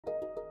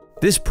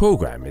This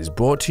program is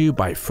brought to you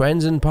by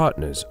friends and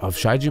partners of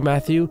Shyju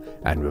Mathew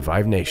and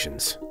Revive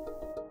Nations.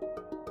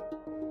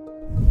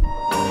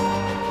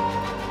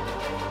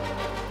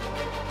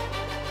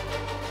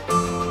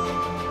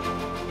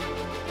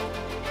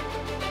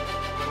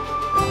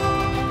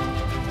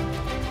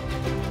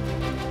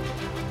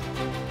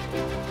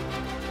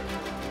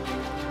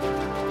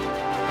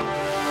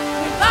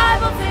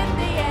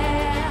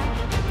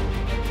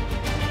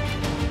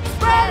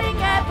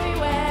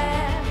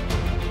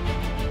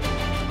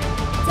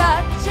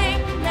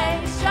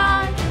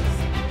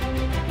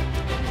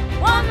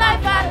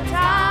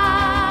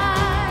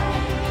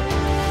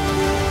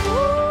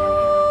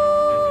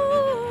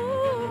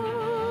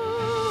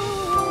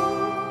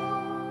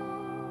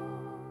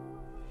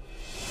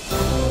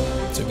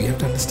 So we have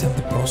to understand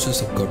the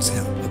process of God's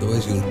help.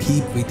 Otherwise, you'll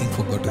keep waiting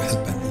for God to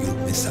help and you'll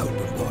miss out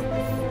on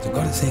God. So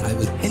God is saying, I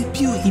will help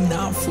you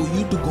enough for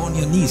you to go on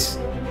your knees.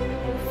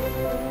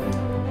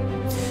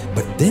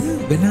 But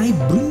then when I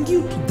bring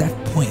you to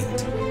that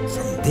point,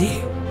 from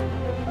there,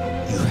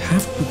 you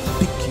have to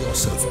pick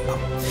yourself up.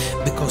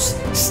 Because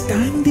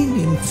standing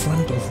in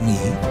front of me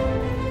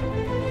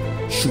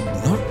should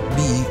not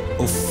be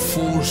a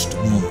forced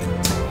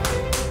moment.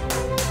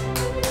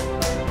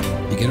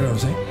 You get what I'm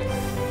saying?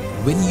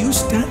 When you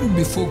stand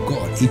before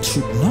God, it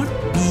should not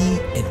be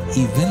an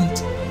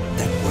event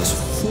that was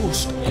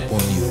forced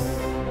upon you.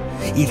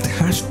 It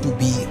has to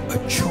be a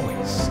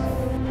choice.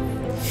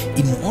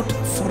 In order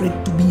for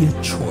it to be a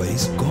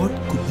choice, God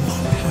could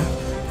not have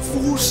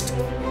forced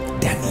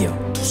Daniel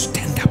to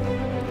stand up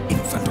in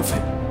front of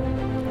him.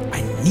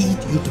 I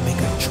need you to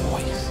make a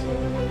choice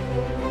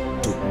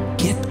to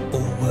get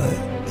over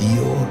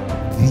your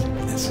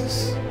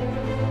weaknesses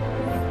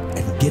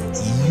and get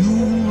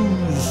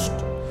used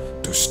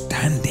to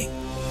standing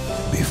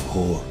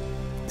before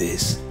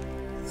this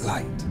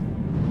light.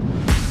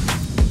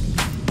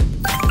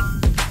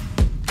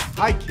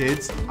 Hi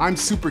kids, I'm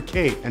Super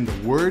K and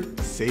the word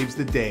saves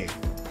the day.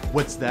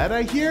 What's that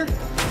I hear?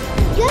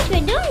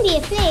 Joshua, don't be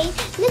afraid.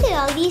 Look at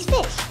all these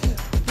fish.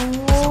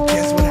 So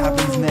guess what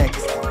happens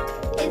next?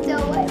 It's a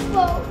white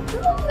boat.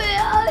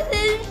 All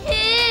this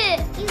shit.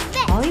 You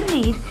bet. All you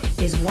need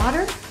is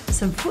water,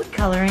 some food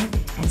coloring,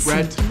 and some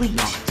Brett,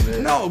 bleach.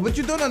 No, but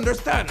you don't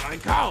understand. My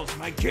cows,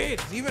 my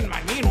kids, even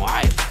my mean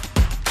wife.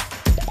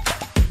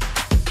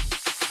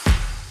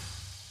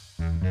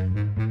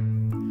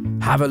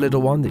 Have a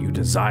little one that you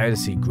desire to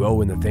see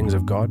grow in the things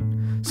of God?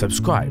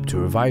 Subscribe to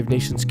Revive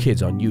Nations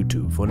Kids on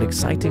YouTube for an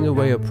exciting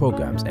array of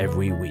programs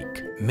every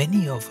week.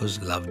 Many of us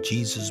love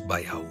Jesus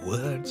by our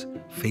words,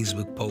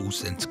 Facebook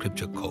posts, and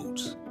scripture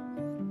quotes.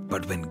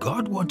 But when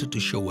God wanted to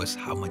show us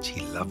how much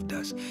He loved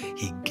us,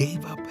 He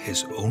gave up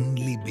His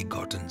only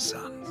begotten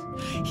Son.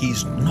 He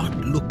is not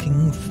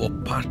looking for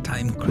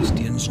part-time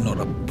Christians, nor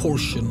a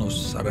portion of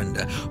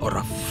surrender or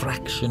a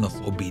fraction of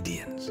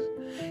obedience.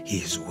 He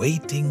is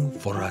waiting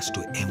for us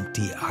to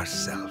empty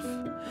ourselves.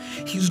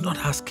 He is not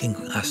asking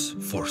us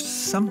for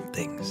some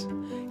things.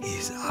 He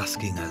is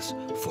asking us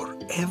for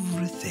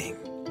everything.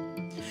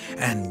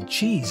 And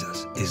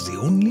Jesus is the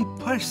only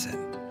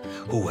person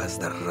who has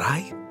the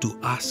right to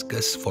ask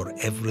us for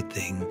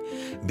everything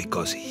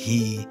because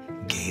He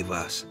gave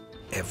us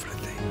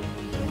everything.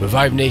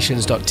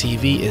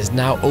 ReviveNations.tv is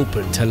now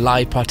open to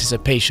live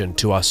participation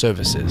to our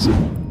services.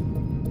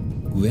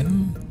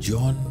 When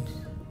John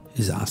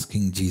is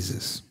asking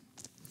Jesus,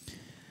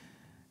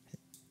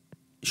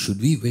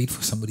 should we wait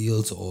for somebody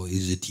else or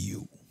is it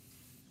you?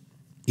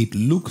 It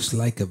looks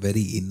like a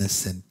very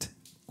innocent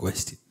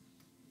question.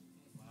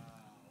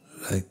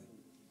 Right?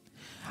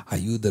 Are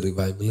you the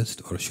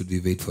revivalist or should we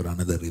wait for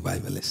another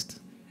revivalist?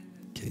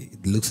 Okay,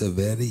 it looks a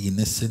very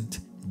innocent,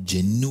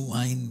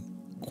 genuine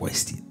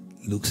question.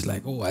 It looks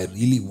like, oh, I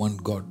really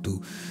want God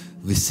to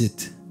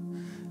visit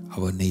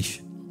our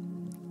nation.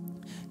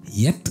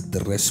 Yet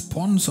the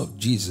response of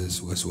Jesus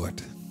was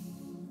what?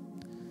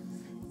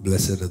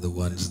 Blessed are the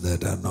ones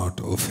that are not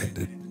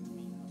offended.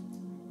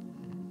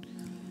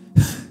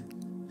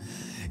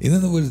 In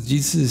other words,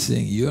 Jesus is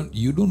saying,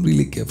 you don't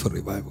really care for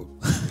revival.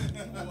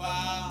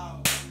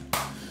 Wow.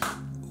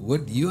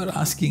 What you are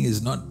asking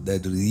is not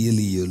that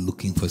really you're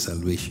looking for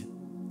salvation.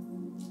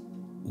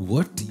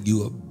 What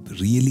you are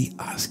really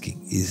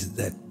asking is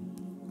that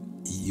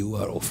you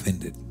are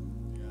offended.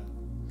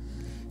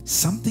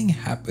 Something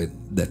happened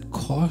that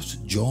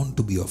caused John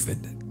to be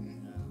offended.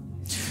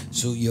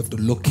 So you have to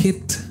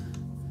locate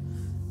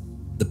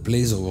the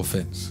place of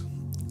offense.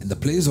 And the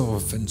place of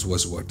offense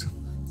was what?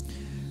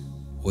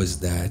 Was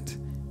that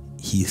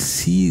he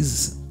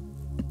sees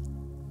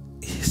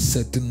a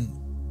certain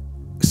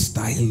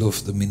style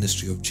of the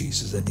ministry of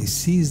Jesus and he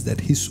sees that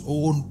his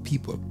own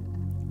people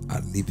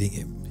are leaving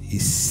him.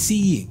 He's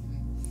seeing.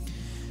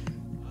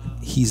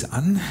 He's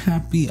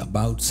unhappy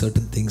about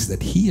certain things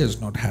that he has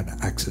not had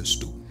access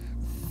to.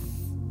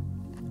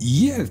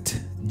 Yet,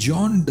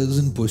 John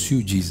doesn't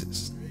pursue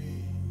Jesus.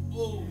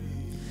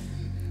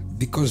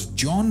 Because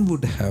John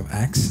would have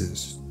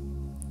access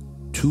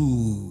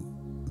to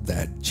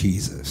that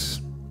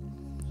Jesus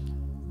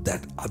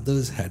that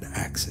others had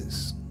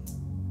access.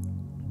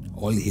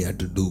 All he had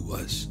to do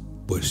was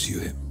pursue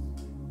him.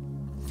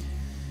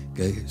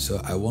 Okay, so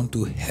I want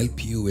to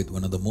help you with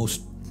one of the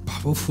most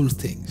powerful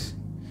things.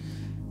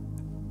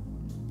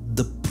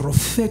 The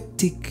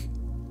prophetic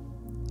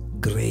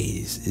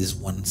grace is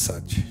one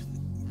such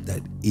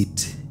that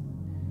it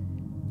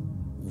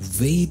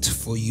waits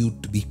for you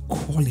to be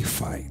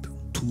qualified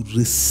to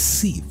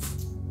receive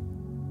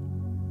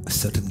a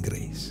certain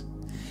grace.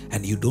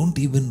 And you don't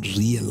even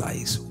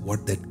realize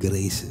what that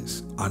grace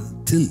is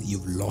until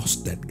you've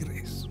lost that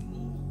grace.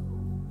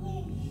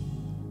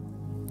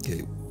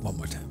 Okay, one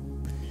more time.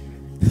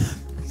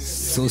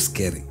 So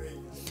scary.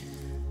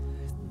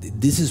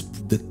 This is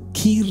the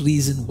key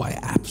reason why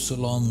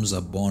Absaloms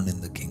are born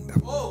in the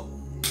kingdom.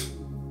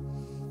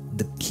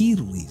 The key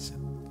reason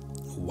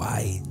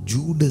why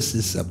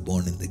Judases are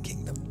born in the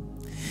kingdom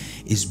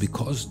is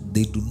because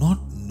they do not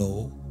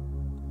know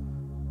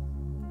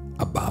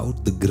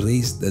about the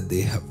grace that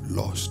they have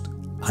lost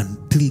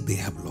until they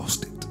have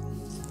lost it.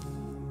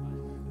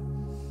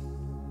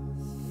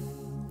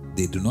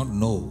 They do not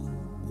know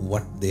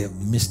what they have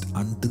missed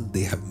until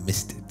they have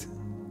missed it.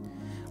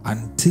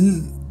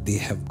 Until they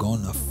have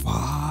gone a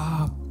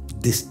far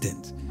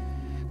distance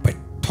by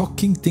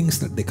talking things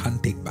that they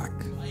can't take back,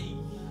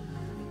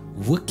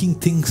 working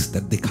things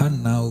that they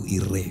can't now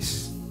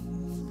erase.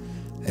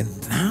 And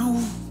now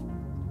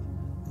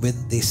when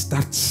they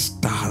start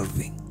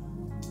starvation,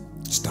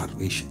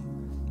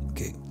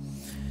 okay,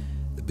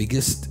 the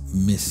biggest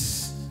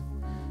miss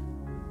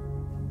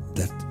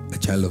that a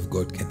child of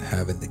God can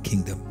have in the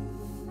kingdom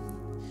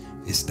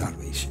is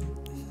starvation.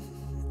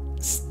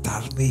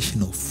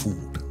 Starvation of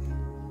food.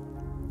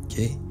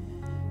 Okay,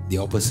 the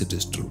opposite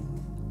is true.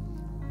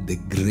 The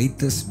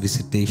greatest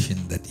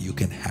visitation that you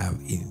can have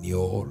in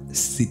your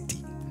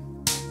city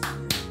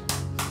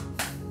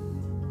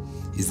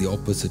is the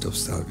opposite of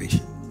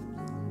starvation.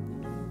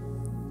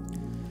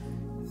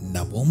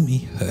 Naomi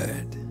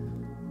heard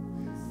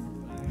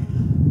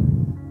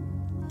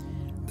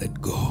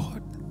that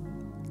God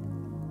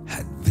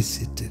had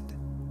visited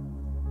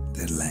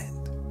their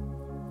land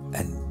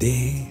and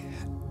they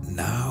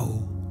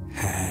now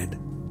had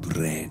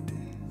bread.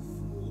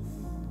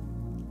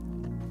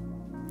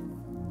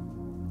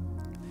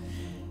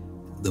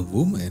 The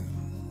woman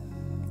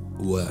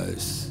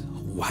was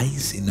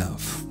wise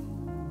enough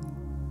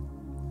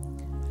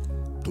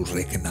to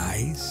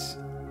recognize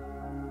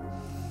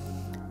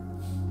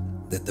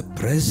that the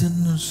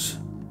presence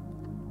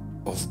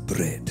of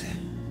bread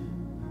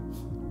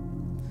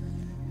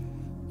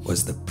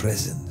was the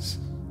presence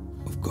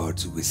of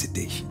God's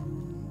visitation.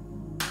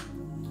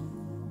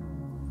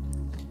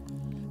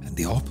 And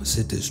the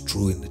opposite is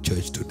true in the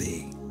church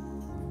today.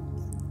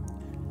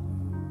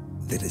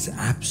 There is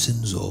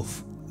absence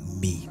of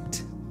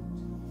meat.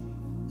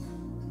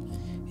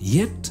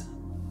 Yet,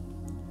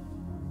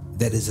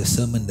 there is a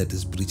sermon that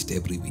is preached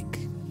every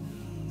week.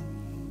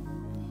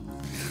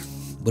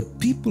 But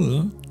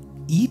people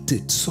eat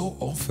it so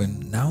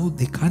often, now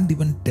they can't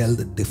even tell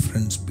the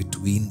difference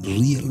between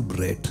real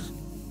bread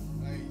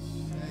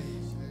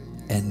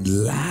and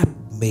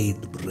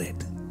lab-made bread.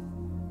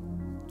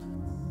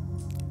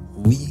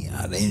 We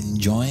are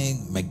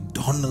enjoying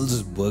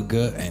McDonald's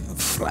burger and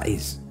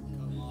fries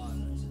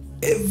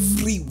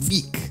every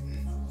week.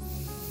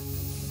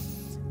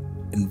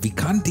 And we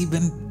can't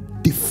even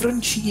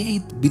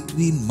differentiate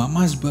between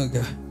Mama's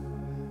burger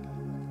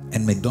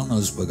and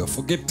McDonald's burger.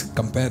 Forget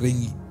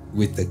comparing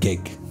with the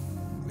cake.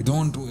 We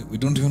don't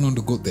even want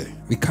to go there.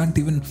 We can't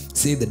even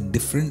say the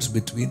difference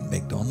between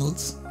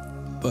McDonald's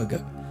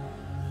burger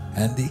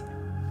and the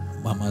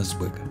Mama's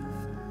burger.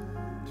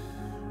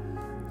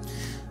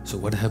 So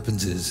what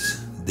happens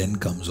is, then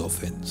comes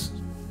offense.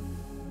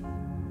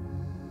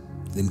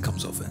 Then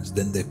comes offense.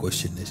 Then their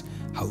question is,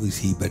 how is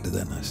he better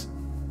than us?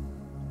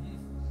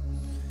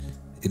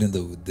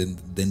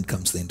 Then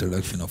comes the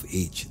introduction of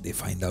age. They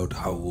find out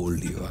how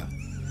old you are.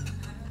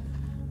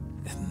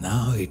 And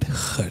now it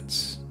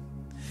hurts.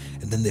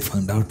 And then they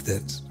found out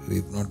that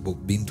we've not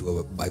been to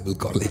a Bible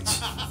college.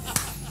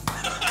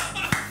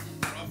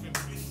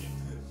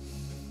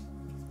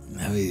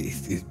 Now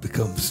it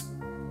becomes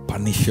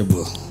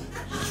punishable.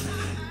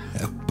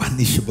 A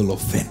punishable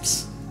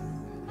offense.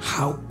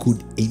 How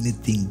could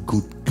anything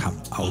good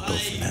come out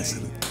of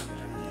Nazareth?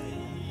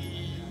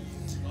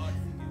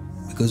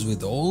 Because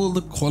with all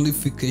the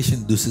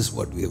qualification, this is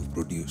what we have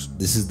produced.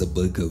 This is the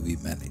burger we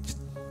managed.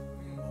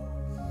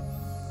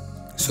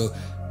 So,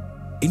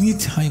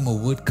 anytime a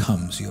word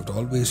comes, you have to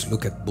always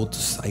look at both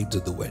sides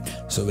of the word.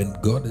 So when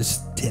God is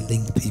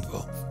telling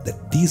people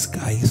that these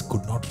guys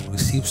could not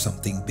receive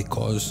something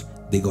because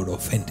they got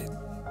offended,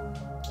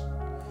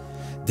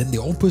 then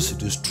the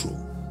opposite is true.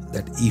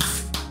 That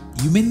if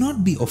you may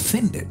not be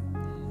offended,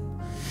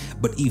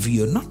 but if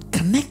you're not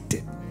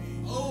connected,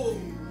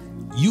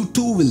 you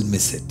too will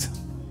miss it.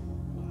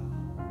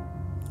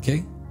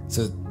 Okay?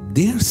 So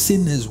their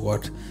sin is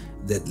what?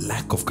 That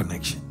lack of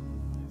connection.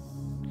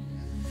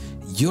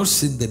 Your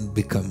sin then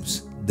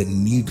becomes the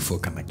need for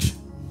connection.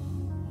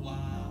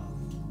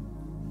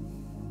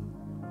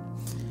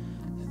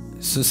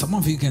 So some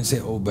of you can say,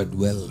 oh, but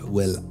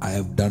well, I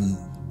have done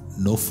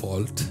no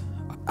fault.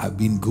 I've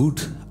been good.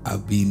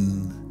 I've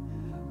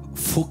been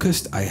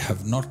focused. I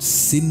have not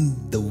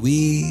sinned the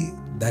way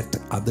that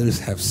others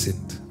have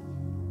sinned.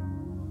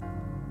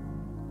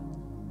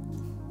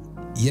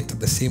 Yet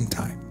at the same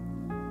time,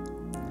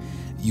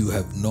 you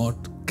have not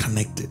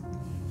connected.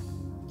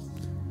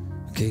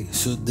 Okay,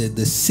 so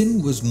the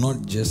sin was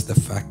not just the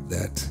fact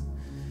that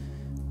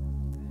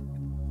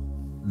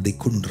they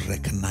couldn't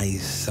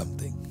recognize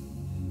something.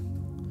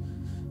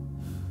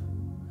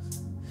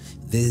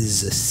 There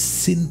is a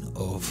sin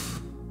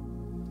of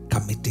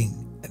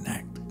committing an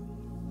act.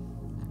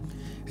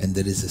 And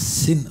there is a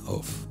sin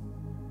of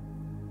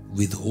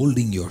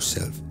withholding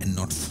yourself and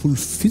not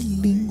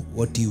fulfilling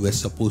what you were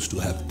supposed to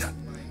have done.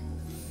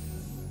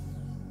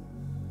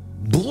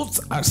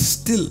 Both are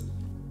still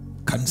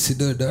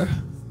considered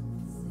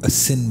a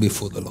sin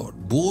before the Lord.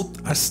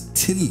 Both are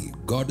still,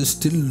 God is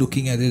still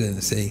looking at it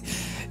and saying,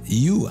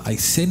 I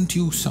sent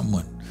you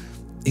someone.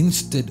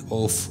 Instead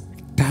of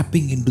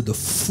tapping into the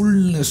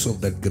fullness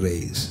of that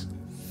grace,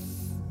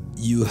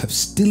 you have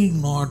still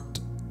not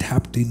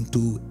tapped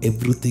into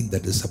everything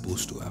that is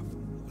supposed to have.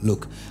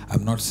 Look,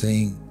 I'm not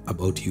saying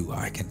about you,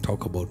 I can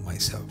talk about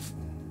myself.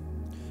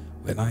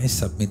 When I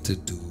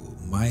submitted to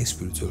my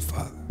spiritual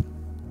father,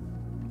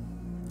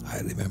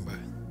 I remember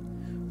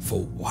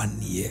for 1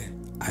 year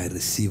I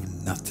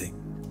received nothing.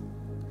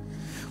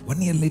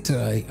 1 year later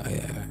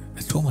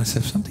I told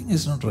myself something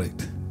is not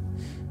right.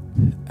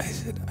 I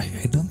said,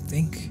 I don't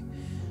think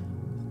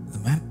the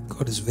man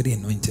God is very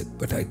anointed,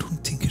 but I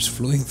don't think it's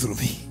flowing through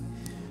me.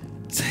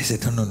 So I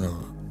said,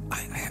 no.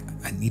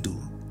 I need to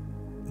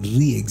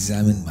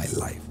re-examine my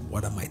life.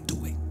 What am I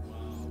doing?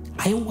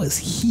 I was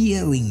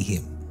hearing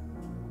him,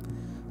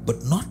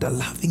 but not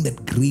allowing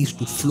that grace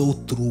to flow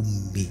through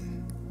me.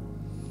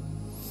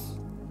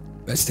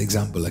 Best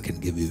example I can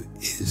give you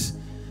is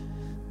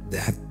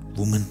that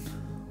woman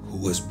who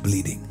was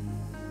bleeding.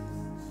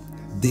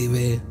 There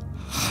were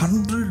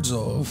hundreds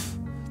of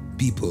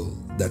people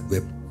that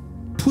were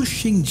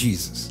pushing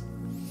Jesus.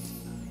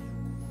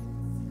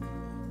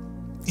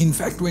 In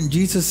fact, when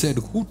Jesus said,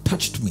 who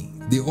touched me?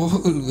 They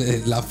all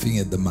were laughing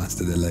at the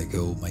master. They're like,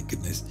 oh my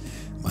goodness,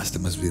 master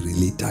must be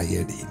really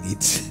tired.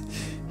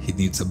 He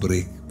needs a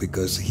break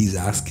because he's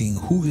asking,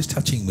 who is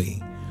touching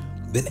me?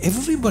 Then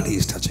everybody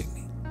is touching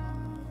me.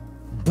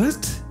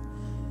 But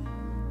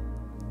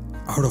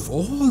out of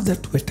all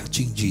that were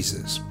touching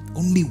Jesus,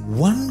 only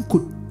one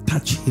could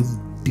touch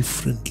him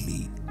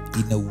differently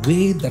in a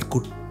way that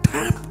could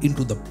tap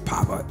into the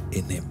power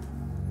in him.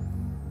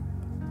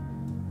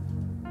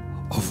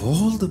 Of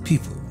all the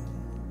people,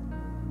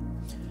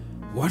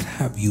 what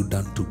have you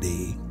done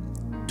today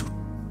to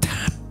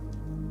tap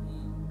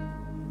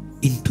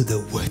into the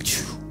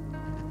virtue?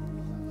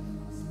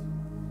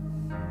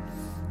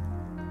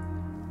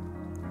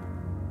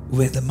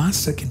 Where the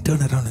master can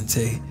turn around and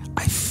say,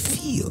 I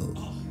feel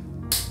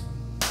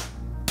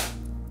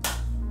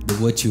the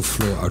virtue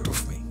flow out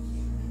of me.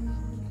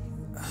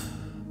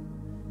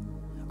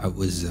 I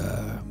was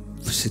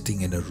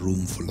sitting in a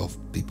room full of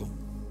people.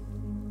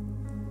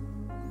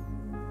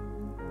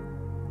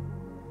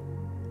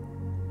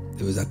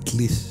 There was at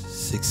least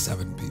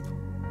 6-7 people.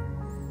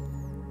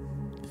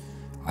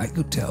 I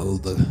could tell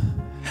the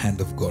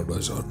hand of God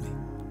was on me.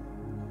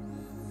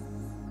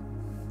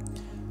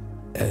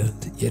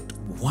 And yet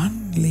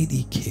one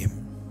lady came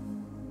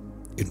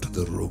into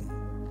the room.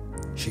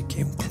 She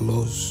came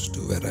close to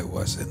where I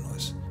was and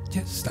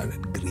just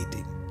started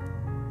greeting.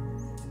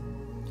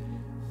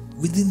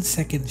 Within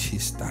seconds she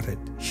started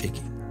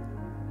shaking.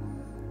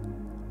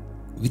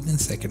 Within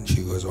seconds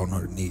she was on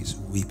her knees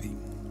weeping.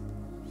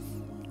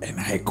 And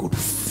I could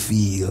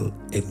feel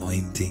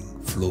anointing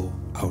flow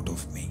out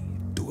of me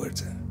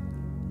towards her.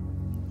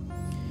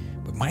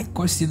 But my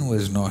question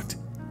was not,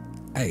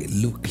 hey,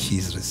 look,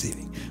 she's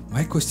receiving.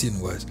 My question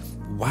was,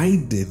 why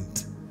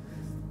didn't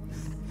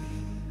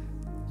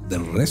the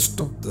rest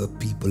of the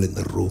people in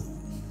the room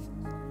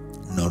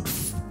not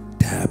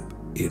tap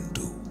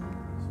into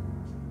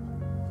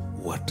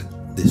what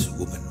this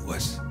woman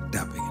was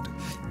tapping into?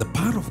 The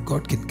power of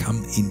God can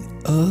come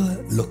in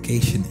a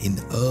location, in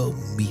a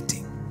meeting.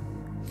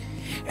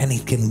 And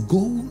it can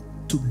go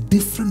to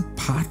different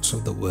parts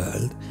of the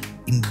world,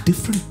 in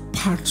different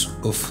parts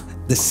of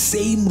the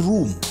same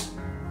room.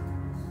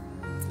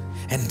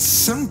 And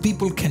some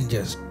people can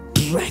just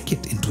drag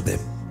it into them.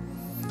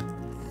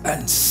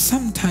 And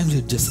sometimes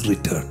it just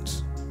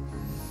returns.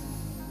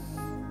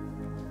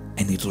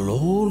 And it will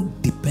all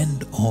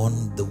depend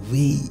on the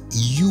way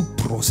you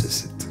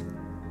process it.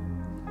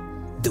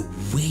 The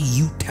way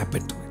you tap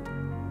into it.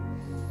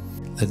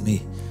 Let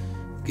me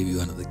give you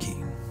another key.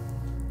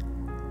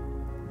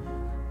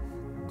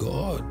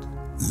 God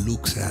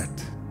looks at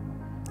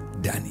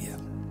Daniel.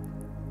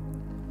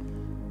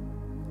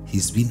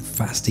 He's been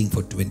fasting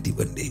for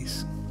 21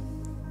 days.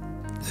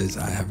 Says,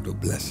 I have to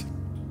bless him.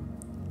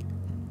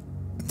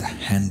 The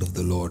hand of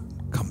the Lord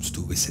comes to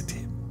visit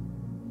him.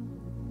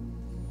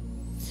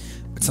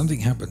 But something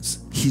happens.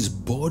 His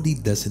body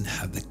doesn't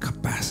have the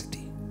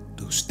capacity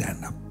to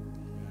stand up.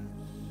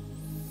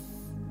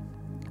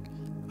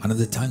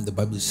 Another time the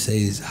Bible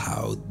says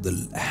how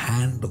the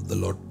hand of the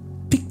Lord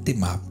picked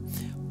him up,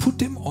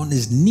 put him on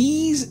his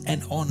knees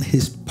and on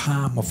his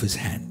palm of his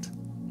hand.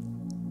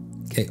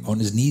 Okay, on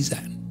his knees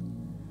and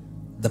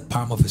the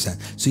palm of his hand.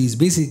 So he's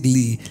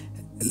basically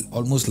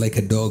almost like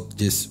a dog,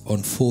 just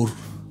on four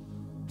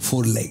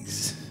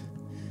legs,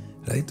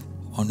 right?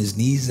 On his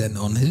knees and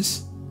on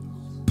his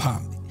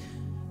palm.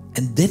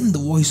 And then the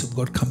voice of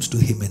God comes to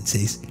him and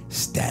says,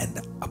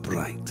 stand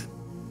upright.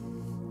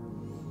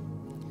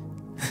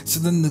 So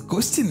then the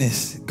question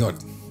is, God,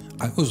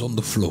 I was on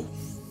the floor.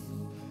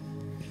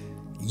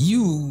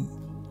 You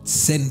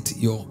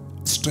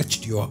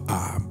stretched your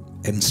arm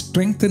and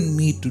strengthened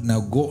me to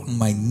now go on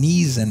my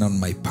knees and on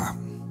my palm.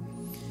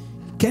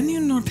 Can you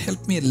not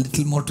help me a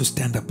little more to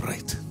stand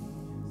upright?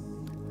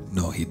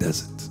 No, he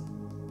doesn't.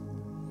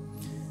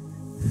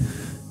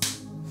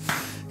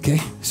 Okay,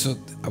 so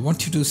I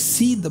want you to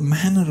see the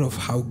manner of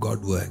how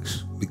God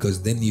works,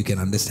 because then you can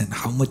understand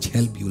how much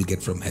help you will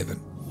get from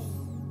heaven.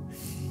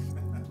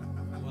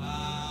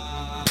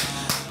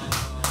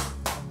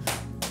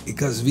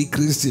 Because we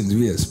Christians,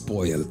 we are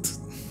spoiled.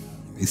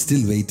 We're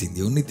still waiting.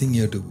 The only thing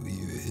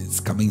is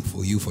coming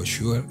for you for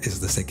sure is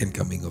the second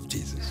coming of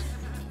Jesus.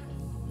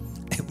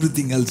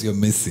 Everything else you're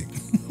missing.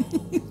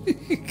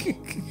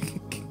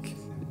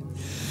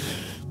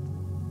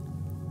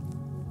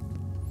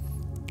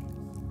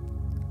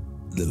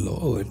 The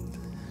Lord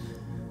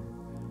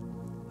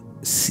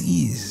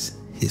sees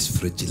his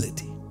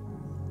fragility.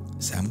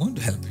 So I'm going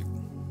to help you.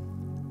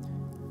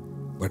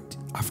 But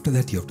after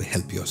that, you have to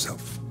help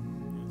yourself.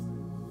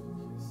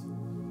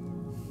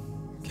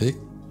 Okay?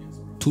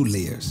 2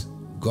 layers.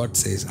 God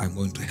says, I'm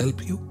going to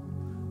help you.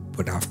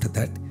 But after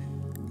that,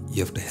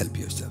 you have to help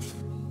yourself.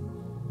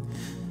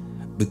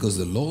 Because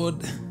the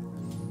Lord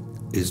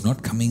is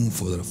not coming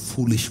for a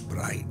foolish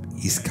bride.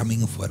 He's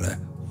coming for a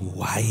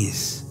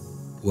wise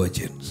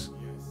virgins.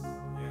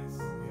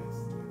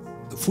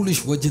 The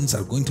foolish virgins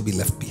are going to be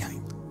left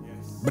behind.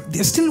 But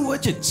they're still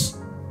virgins.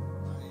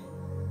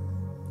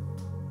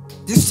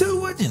 They're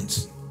still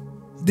virgins.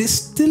 They're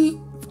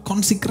still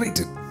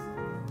consecrated.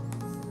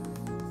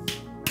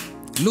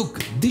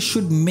 Look, this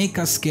should make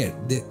us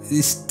scared.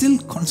 They're still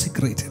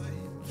consecrated.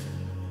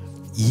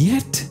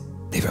 Yet,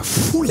 they were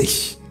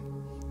foolish.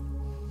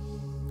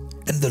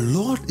 And the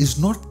Lord is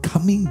not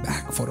coming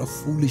back for a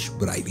foolish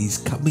bride. He's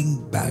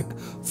coming back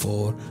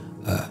for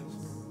a...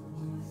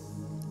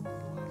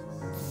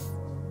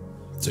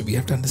 So we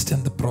have to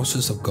understand the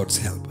process of God's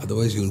help.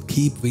 Otherwise, you'll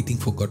keep waiting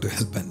for God to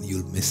help and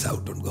you'll miss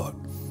out on God.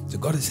 So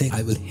God is saying,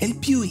 I will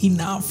help you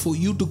enough for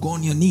you to go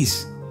on your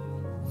knees.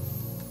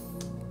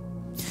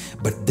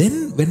 But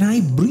then when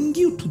I bring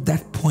you to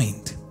that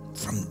point,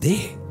 from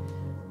there,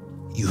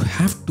 you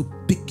have to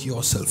pick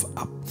yourself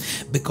up.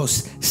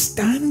 Because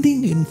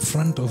standing in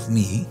front of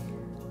me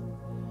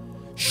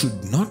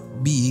should not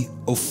be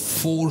a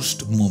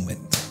forced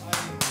moment.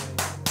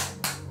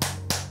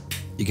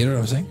 You get what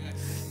I'm saying?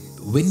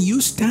 When you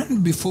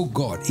stand before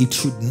God, it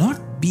should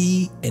not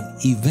be an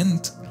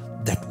event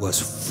that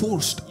was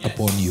forced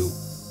upon you.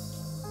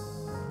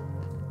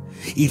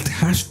 It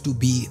has to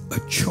be a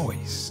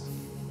choice.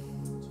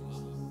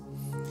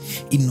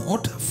 In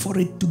order for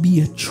it to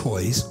be a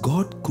choice,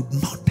 God could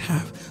not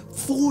have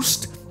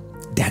forced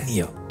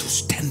Daniel to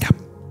stand up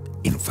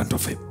in front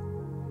of him.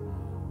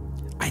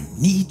 I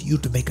need you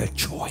to make a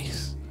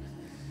choice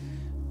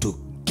to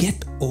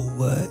get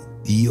over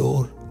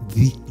your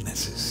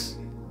weaknesses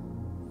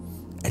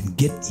and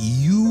get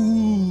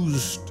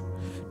used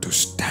to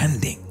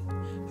standing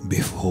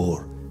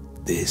before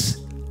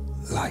this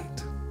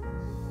light.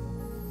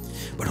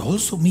 But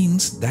also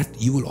means that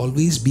you will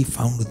always be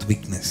found with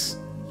weakness.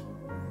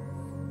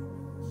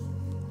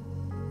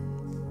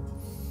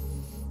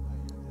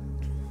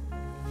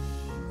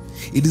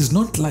 It is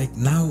not like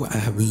now I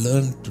have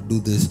learned to do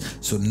this,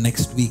 so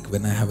next week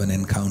when I have an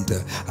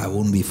encounter, I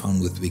won't be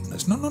found with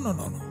weakness. No.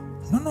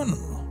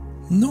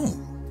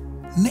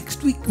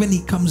 Next week when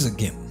he comes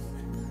again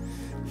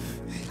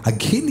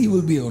he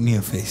will be on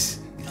your face.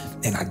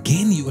 And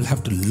again you will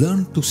have to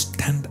learn to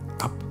stand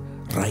up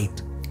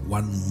right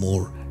one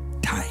more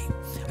time.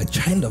 A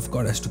child of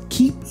God has to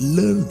keep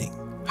learning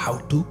how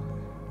to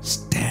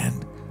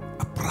stand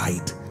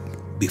upright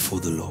before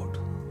the Lord.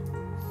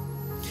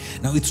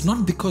 Now, it's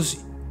not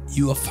because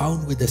you are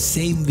found with the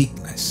same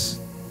weakness.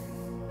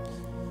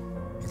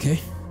 Okay?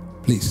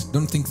 Please,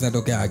 don't think that,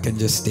 okay, I can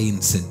just stay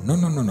in sin. No.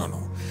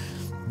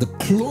 The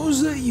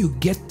closer you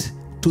get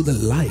to the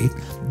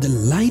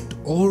light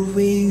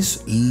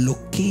always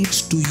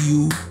locates to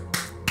you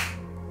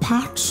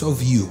parts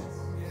of you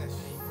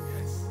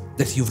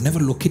that you've never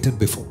located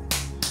before.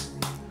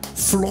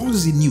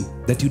 Flaws in you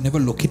that you never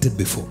located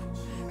before.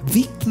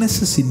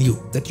 Weaknesses in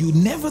you that you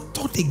never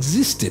thought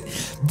existed.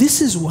 This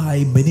is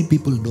why many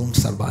people don't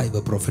survive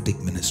a prophetic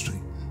ministry.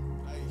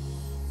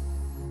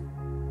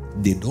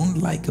 They don't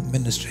like a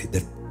ministry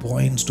that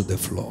points to their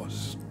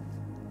flaws.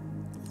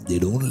 They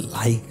don't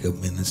like a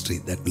ministry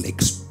that will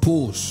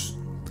expose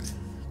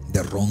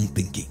their wrong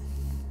thinking.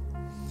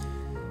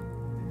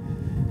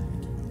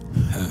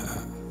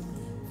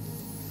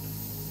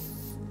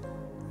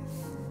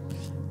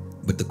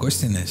 But the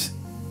question is,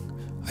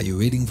 are you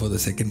waiting for the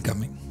second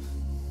coming?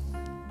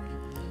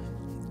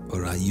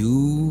 Or are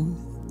you,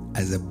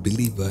 as a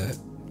believer,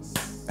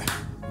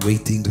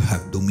 waiting to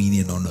have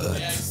dominion on earth?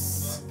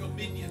 Yes.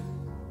 Dominion.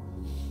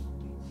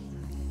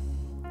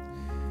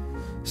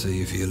 So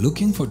if you're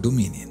looking for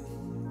dominion,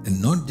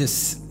 and not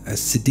just a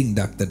sitting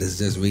duck that is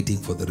just waiting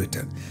for the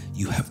return,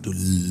 you have to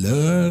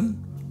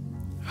learn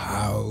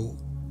how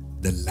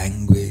the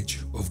language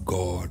of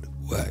God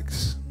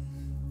works.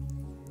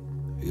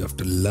 You have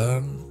to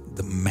learn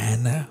the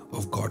manner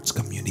of God's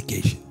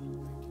communication.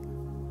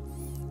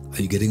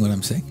 Are you getting what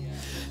I'm saying?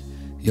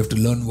 You have to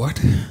learn what?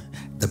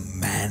 The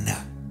manner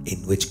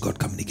in which God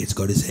communicates.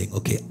 God is saying,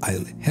 okay,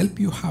 I'll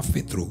help you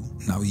halfway through.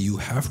 Now you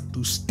have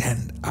to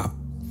stand up.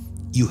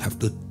 You have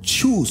to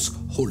choose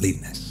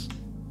holiness.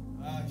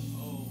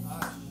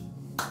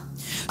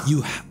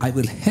 I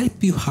will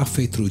help you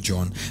halfway through,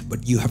 John,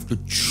 but you have to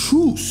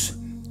choose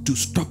to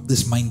stop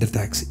this mind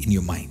attacks in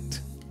your mind.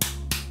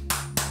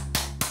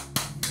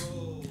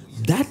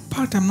 That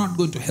part I'm not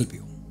going to help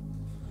you.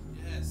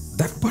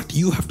 That part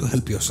you have to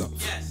help yourself.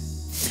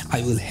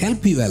 I will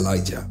help you,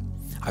 Elijah.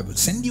 I will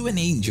send you an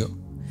angel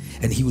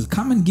and he will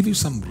come and give you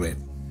some bread.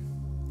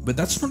 But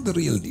that's not the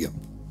real deal.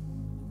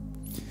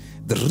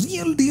 The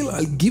real deal,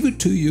 I'll give it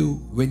to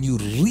you when you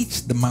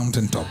reach the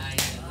mountaintop.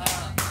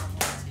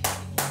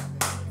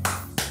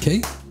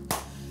 Okay?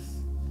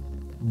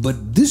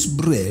 But this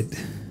bread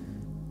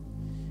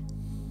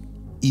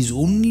is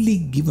only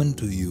given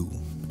to you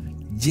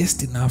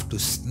just enough to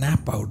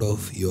snap out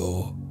of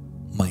your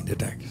mind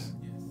attacks.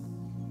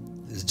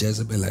 This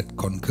Jezebel had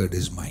conquered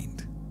his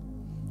mind,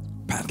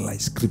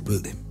 paralyzed,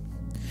 crippled him.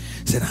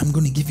 Said, I'm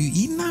going to give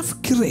you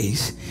enough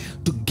grace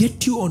to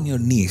get you on your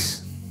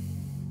knees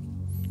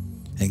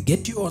and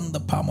get you on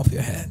the palm of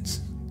your hands.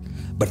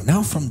 But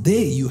now from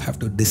there you have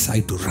to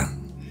decide to run.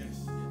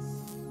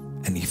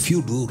 And if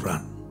you do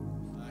run,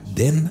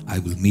 then I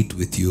will meet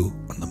with you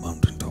on the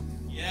mountaintop.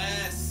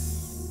 Yes.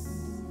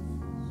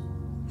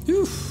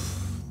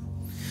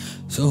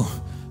 So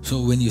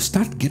when you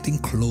start getting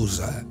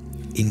closer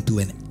into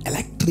an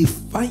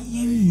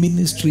electrifying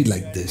ministry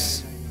like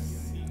this,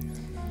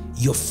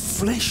 your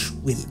flesh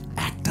will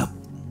act up.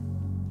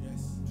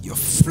 Your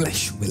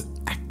flesh will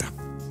act up.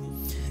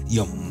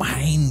 Your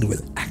mind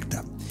will act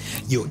up.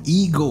 Your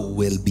ego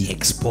will be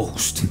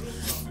exposed.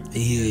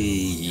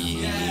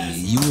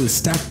 You will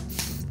start,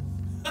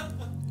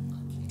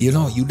 you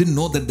didn't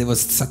know that there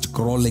was such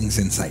crawlings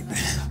inside.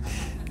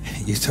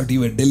 You thought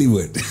you were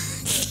delivered.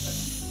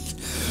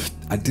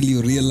 Until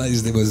you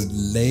realized there was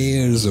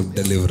layers of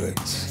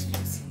deliverance.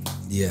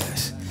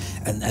 Yes.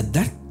 And at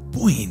that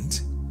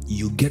point,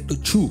 you get to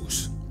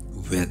choose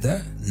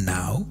whether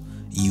now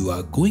you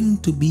are going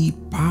to be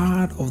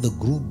part of the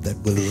group that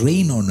will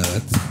reign on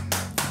earth,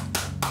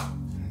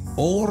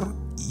 or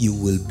you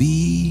will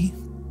be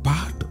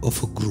part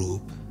of a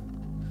group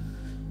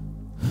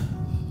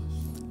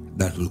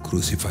that will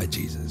crucify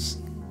Jesus.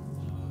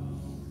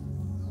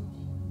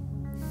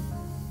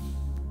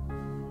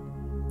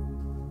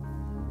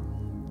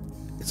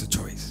 It's a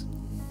choice.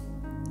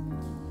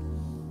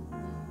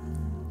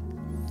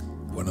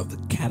 One of the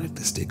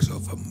characteristics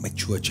of a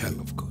mature child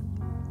of God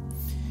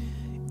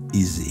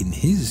is in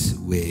his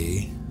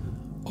way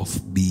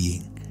of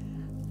being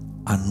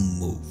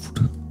unmoved.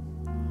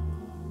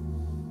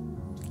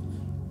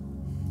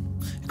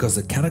 Because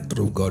the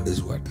character of God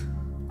is what?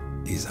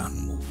 Is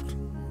unmoved.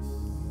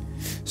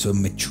 So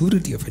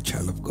maturity of a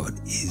child of God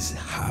is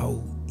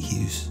how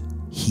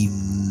he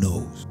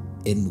knows.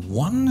 And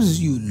once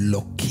you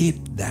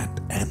locate that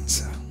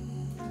answer,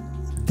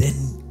 then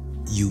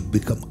you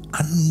become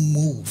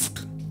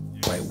unmoved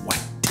by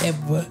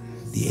whatever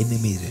the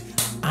enemy is.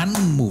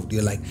 Unmoved.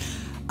 You're like,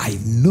 I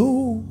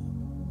know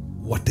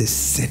what is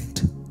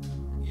sent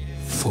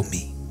for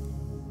me.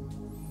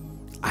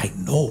 I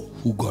know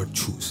who God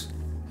chooses.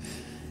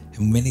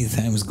 Many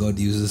times God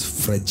uses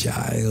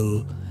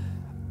fragile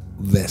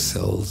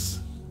vessels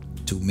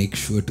to make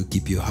sure to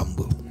keep you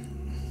humble.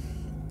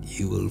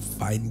 He will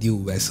find you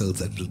vessels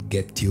that will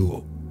get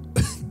you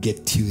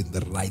in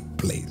the right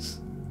place.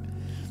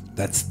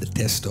 That's the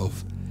test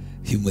of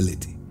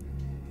humility.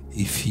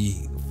 If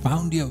he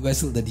found you a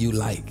vessel that you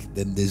like,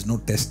 then there's no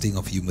testing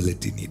of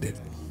humility needed.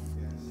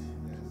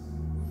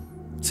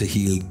 So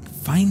he'll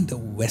find a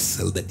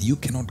vessel that you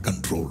cannot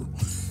control.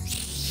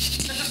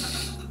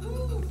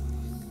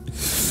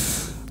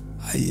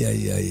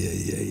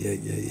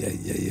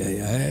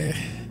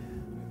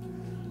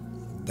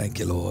 Thank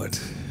you, Lord.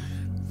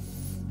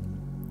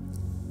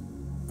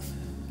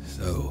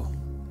 So,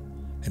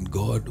 and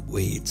God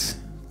waits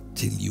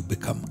till you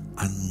become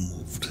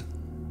unmoved.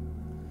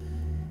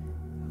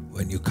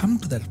 When you come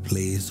to that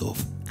place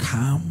of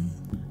calm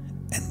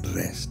and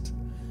rest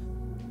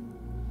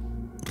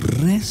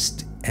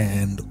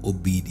and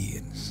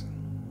obedience.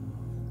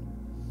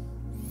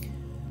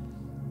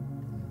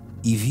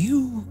 If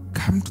you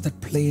come to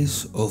that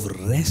place of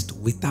rest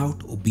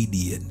without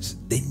obedience,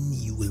 then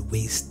you will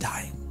waste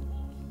time.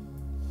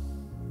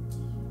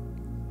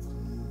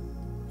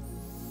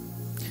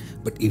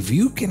 But if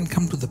you can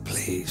come to the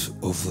place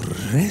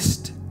of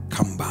rest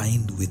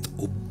combined with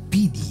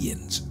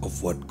obedience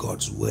of what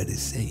God's word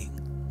is saying,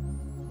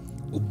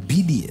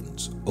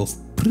 obedience of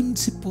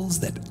principles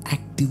that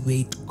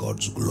activate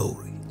God's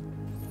glory,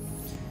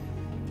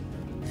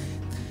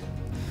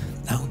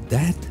 now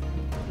that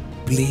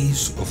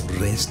place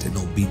of rest and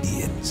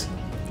obedience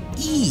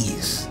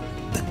is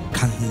the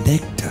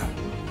conductor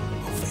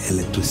of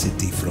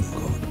electricity from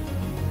God.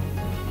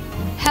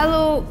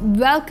 Hello,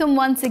 welcome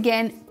once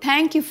again.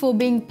 Thank you for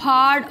being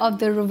part of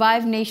the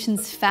Revive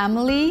Nations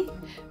family.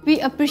 We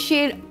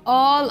appreciate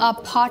all our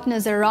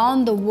partners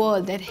around the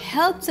world that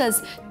helps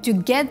us to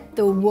get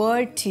the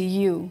word to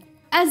you.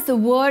 As the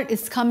word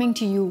is coming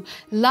to you,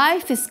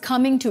 life is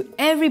coming to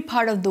every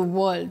part of the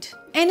world.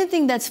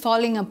 Anything that's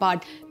falling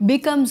apart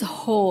becomes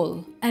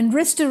whole, and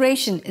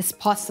restoration is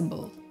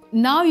possible.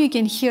 Now you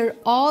can hear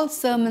all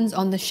sermons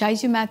on the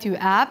Shyju Mathew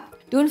app.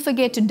 Don't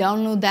forget to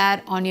download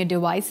that on your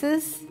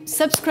devices.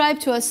 Subscribe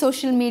to our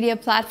social media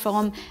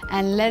platform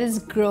and let us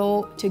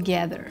grow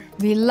together.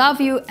 We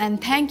love you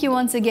and thank you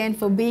once again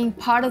for being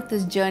part of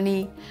this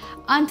journey.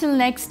 Until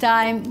next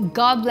time,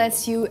 God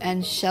bless you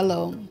and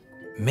shalom.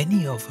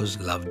 Many of us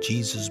love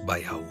Jesus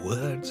by our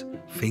words,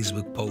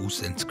 Facebook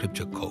posts, and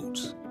scripture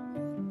quotes.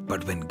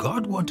 But when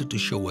God wanted to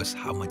show us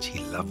how much He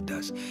loved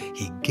us,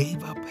 He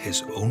gave up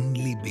His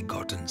only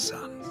begotten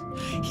Son.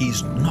 He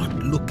is not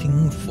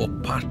looking for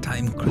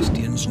part-time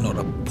Christians, nor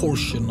a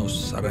portion of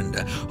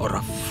surrender or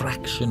a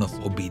fraction of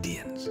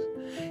obedience.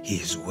 He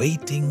is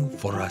waiting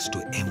for us to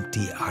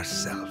empty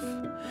ourselves.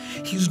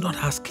 He is not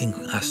asking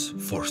us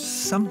for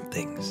some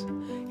things.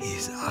 He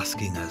is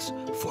asking us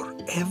for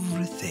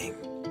everything.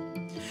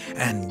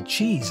 And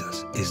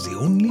Jesus is the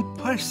only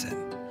person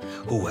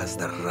who has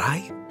the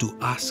right to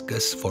ask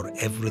us for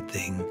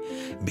everything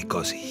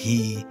because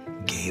He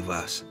gave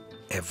us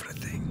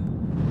everything.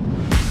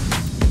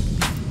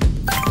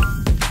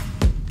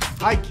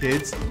 Hi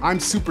kids, I'm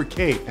Super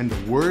K and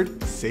the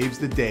word saves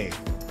the day.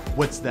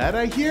 What's that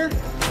I hear?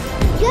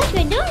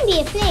 Joshua, don't be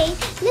afraid.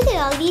 Look at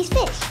all these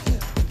fish.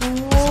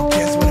 So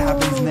guess what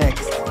happens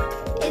next?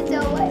 It's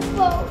a white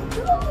boat.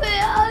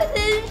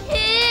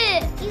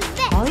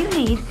 All you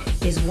need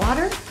is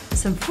water,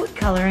 some food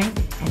coloring,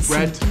 and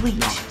Bread? some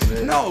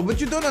bleach. No,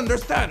 but you don't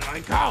understand. My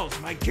cows,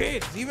 my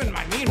kids, even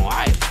my mean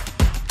wife.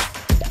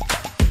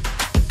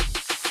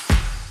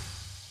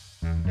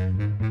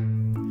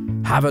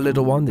 Have a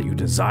little one that you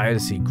desire to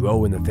see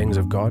grow in the things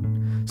of God?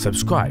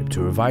 Subscribe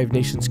to Revive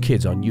Nations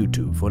Kids on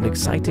YouTube for an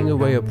exciting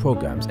array of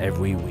programs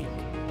every week.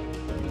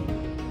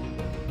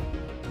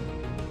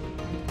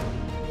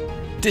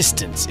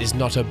 Distance is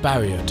not a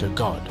barrier to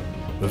God.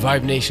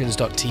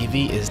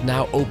 ReviveNations.tv is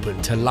now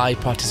open to live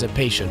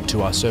participation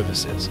to our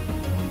services.